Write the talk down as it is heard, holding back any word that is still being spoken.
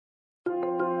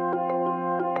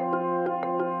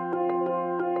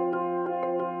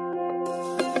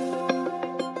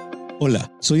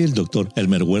Hola, soy el Dr.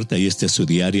 Elmer Huerta y esta es su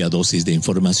diaria dosis de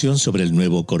información sobre el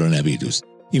nuevo coronavirus.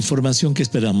 Información que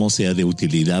esperamos sea de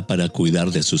utilidad para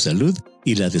cuidar de su salud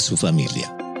y la de su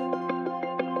familia.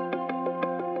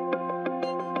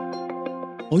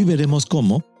 Hoy veremos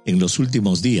cómo, en los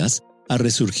últimos días, ha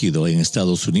resurgido en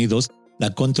Estados Unidos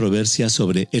la controversia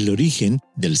sobre el origen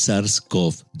del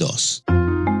SARS-CoV-2.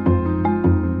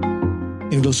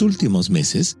 En los últimos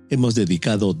meses hemos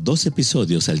dedicado 2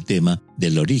 episodios al tema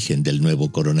del origen del nuevo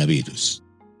coronavirus.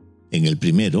 En el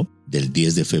primero, del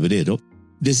 10 de febrero,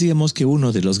 decíamos que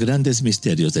uno de los grandes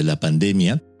misterios de la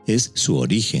pandemia es su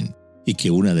origen y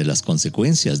que una de las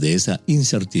consecuencias de esa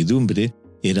incertidumbre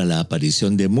era la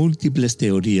aparición de múltiples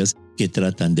teorías que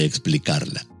tratan de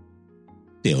explicarla.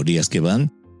 Teorías que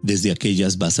van desde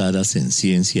aquellas basadas en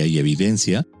ciencia y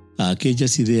evidencia a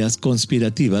aquellas ideas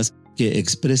conspirativas que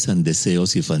expresan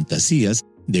deseos y fantasías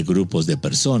de grupos de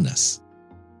personas.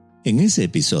 En ese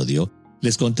episodio,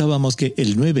 les contábamos que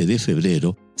el 9 de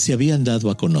febrero se habían dado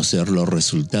a conocer los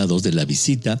resultados de la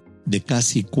visita de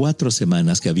casi 4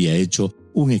 semanas que había hecho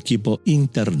un equipo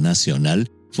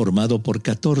internacional formado por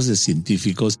 14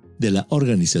 científicos de la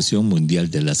Organización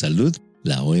Mundial de la Salud,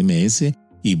 la OMS,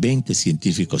 y 20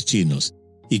 científicos chinos,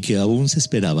 y que aún se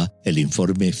esperaba el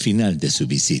informe final de su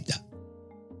visita.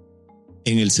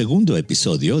 En el segundo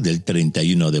episodio del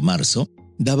 31 de marzo,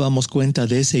 dábamos cuenta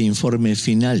de ese informe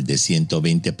final de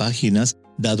 120 páginas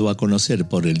dado a conocer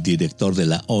por el director de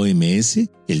la OMS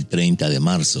el 30 de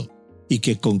marzo, y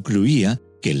que concluía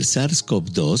que el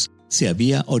SARS-CoV-2 se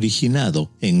había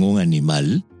originado en un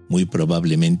animal, muy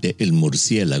probablemente el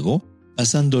murciélago,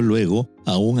 pasando luego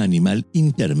a un animal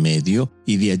intermedio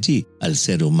y de allí al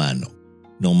ser humano,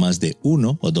 no más de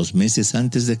 1 o 2 meses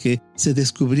antes de que se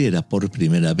descubriera por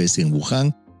primera vez en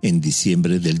Wuhan en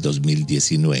diciembre del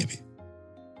 2019.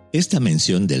 Esta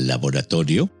mención del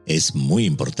laboratorio es muy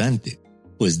importante,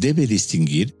 pues debe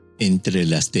distinguir entre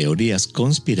las teorías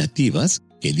conspirativas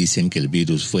que dicen que el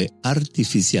virus fue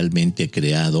artificialmente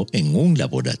creado en un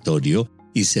laboratorio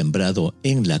y sembrado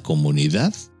en la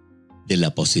comunidad, de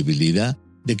la posibilidad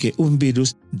de que un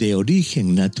virus de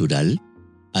origen natural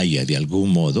haya de algún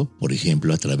modo, por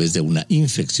ejemplo a través de una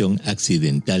infección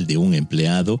accidental de un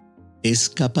empleado,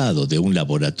 escapado de un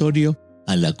laboratorio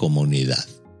a la comunidad.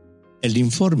 El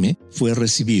informe fue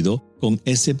recibido con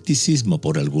escepticismo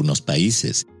por algunos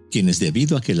países, quienes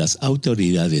debido a que las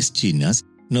autoridades chinas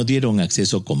no dieron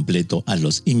acceso completo a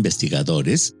los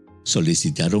investigadores,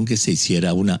 solicitaron que se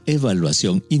hiciera una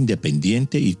evaluación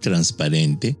independiente y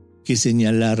transparente que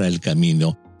señalara el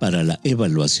camino para la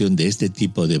evaluación de este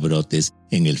tipo de brotes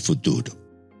en el futuro.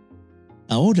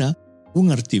 Ahora, un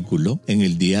artículo en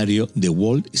el diario The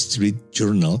Wall Street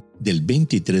Journal del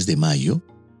 23 de mayo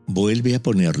vuelve a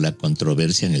poner la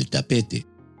controversia en el tapete,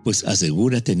 pues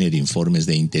asegura tener informes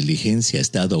de inteligencia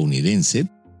estadounidense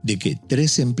de que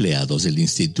 3 empleados del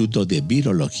Instituto de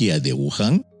Virología de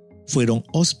Wuhan fueron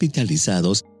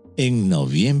hospitalizados en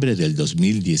noviembre del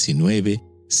 2019,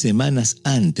 semanas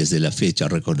antes de la fecha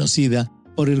reconocida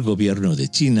por el gobierno de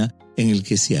China, en el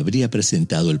que se habría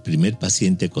presentado el primer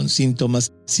paciente con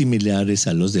síntomas similares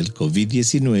a los del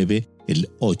COVID-19 el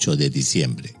 8 de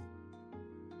diciembre.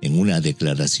 En una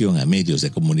declaración a medios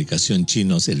de comunicación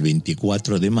chinos el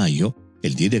 24 de mayo,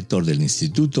 el director del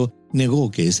instituto negó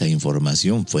que esa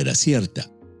información fuera cierta.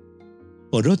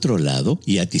 Por otro lado,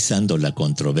 y atizando la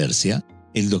controversia,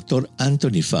 el doctor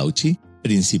Anthony Fauci,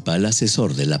 principal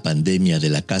asesor de la pandemia de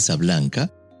la Casa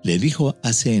Blanca, le dijo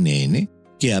a CNN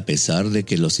que a pesar de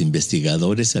que los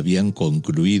investigadores habían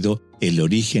concluido el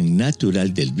origen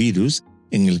natural del virus,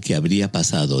 en el que habría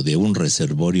pasado de un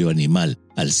reservorio animal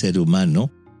al ser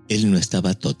humano, él no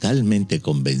estaba totalmente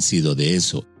convencido de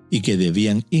eso y que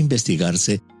debían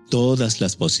investigarse todas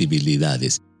las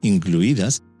posibilidades,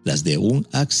 incluidas las de un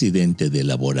accidente de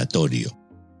laboratorio,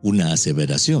 una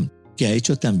aseveración que ha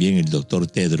hecho también el Dr.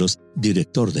 Tedros,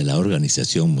 director de la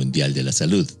Organización Mundial de la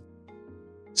Salud.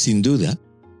 Sin duda,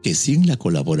 que sin la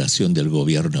colaboración del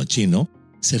gobierno chino,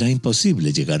 será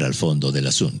imposible llegar al fondo del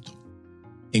asunto.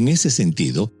 En ese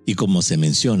sentido, y como se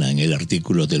menciona en el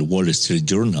artículo del Wall Street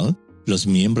Journal, los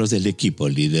miembros del equipo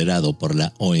liderado por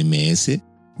la OMS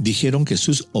dijeron que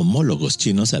sus homólogos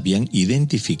chinos habían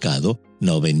identificado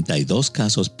 92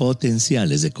 casos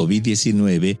potenciales de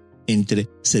COVID-19 entre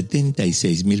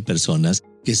 76,000 personas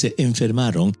que se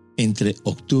enfermaron entre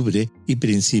octubre y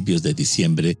principios de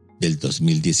diciembre del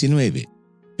 2019,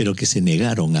 pero que se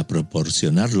negaron a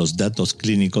proporcionar los datos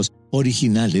clínicos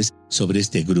originales sobre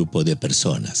este grupo de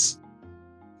personas.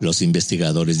 Los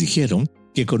investigadores dijeron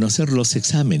que conocer los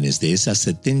exámenes de esas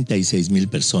 76,000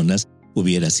 personas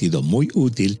hubiera sido muy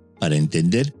útil para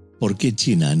entender por qué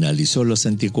China analizó los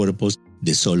anticuerpos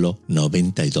de solo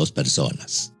 92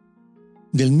 personas.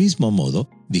 Del mismo modo,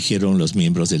 dijeron los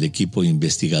miembros del equipo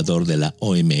investigador de la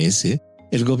OMS,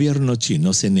 el gobierno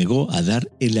chino se negó a dar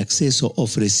el acceso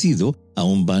ofrecido a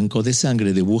un banco de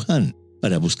sangre de Wuhan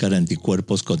para buscar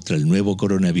anticuerpos contra el nuevo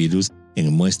coronavirus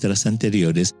en muestras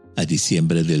anteriores a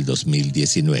diciembre del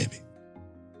 2019.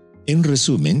 En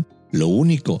resumen, lo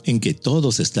único en que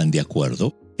todos están de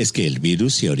acuerdo es que el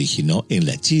virus se originó en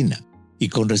la China, y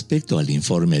con respecto al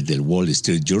informe del Wall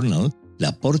Street Journal,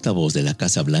 la portavoz de la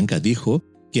Casa Blanca dijo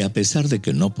que a pesar de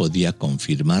que no podía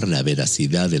confirmar la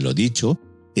veracidad de lo dicho,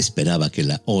 esperaba que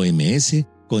la OMS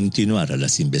continuara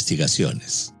las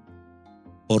investigaciones.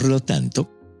 Por lo tanto,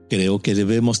 creo que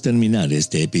debemos terminar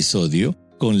este episodio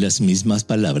con las mismas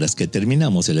palabras que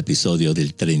terminamos el episodio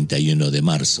del 31 de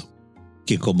marzo,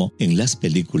 que como en las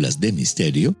películas de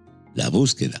misterio, la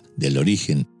búsqueda del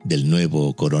origen del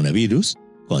nuevo coronavirus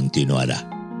continuará.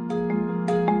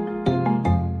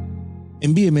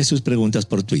 Envíeme sus preguntas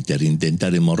por Twitter.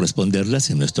 Intentaremos responderlas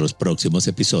en nuestros próximos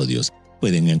episodios.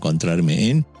 Pueden encontrarme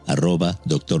en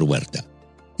 @Dr. Huerta.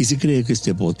 Y si cree que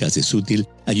este podcast es útil,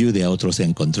 ayude a otros a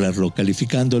encontrarlo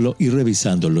calificándolo y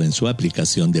revisándolo en su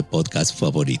aplicación de podcast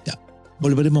favorita.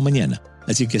 Volveremos mañana,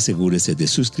 así que asegúrese de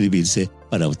suscribirse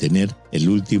para obtener el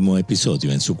último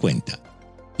episodio en su cuenta.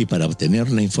 Y para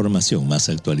obtener la información más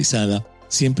actualizada,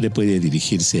 siempre puede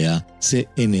dirigirse a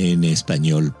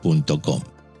cnnespañol.com.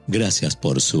 Gracias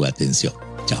por su atención.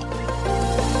 Chao.